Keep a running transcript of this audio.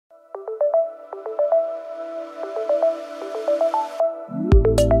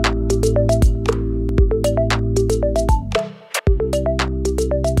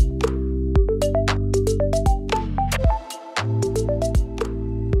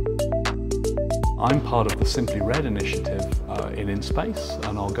I'm part of the Simply Red initiative in InSpace,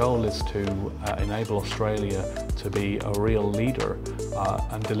 and our goal is to enable Australia to be a real leader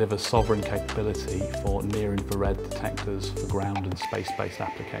and deliver sovereign capability for near-infrared detectors for ground and space-based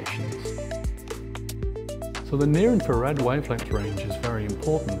applications. So the near-infrared wavelength range is very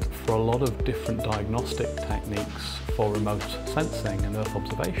important for a lot of different diagnostic techniques for remote sensing and Earth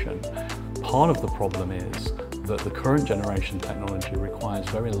observation. Part of the problem is that the current generation technology requires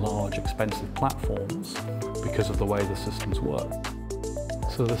very large, expensive platforms because of the way the systems work.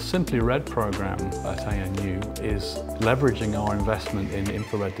 So the Simply Red program at ANU is leveraging our investment in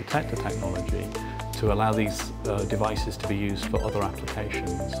infrared detector technology to allow these devices to be used for other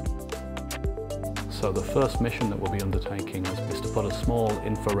applications. So the first mission that we'll be undertaking is to put a small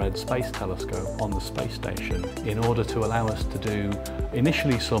infrared space telescope on the space station in order to allow us to do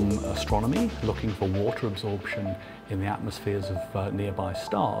initially some astronomy, looking for water absorption in the atmospheres of nearby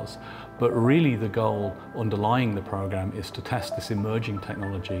stars. But really the goal underlying the program is to test this emerging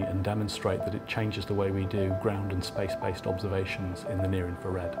technology and demonstrate that it changes the way we do ground and space-based observations in the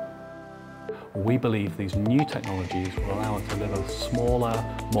near-infrared. We believe these new technologies will allow us to deliver smaller,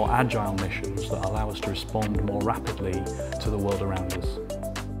 more agile missions that allow us to respond more rapidly to the world around us.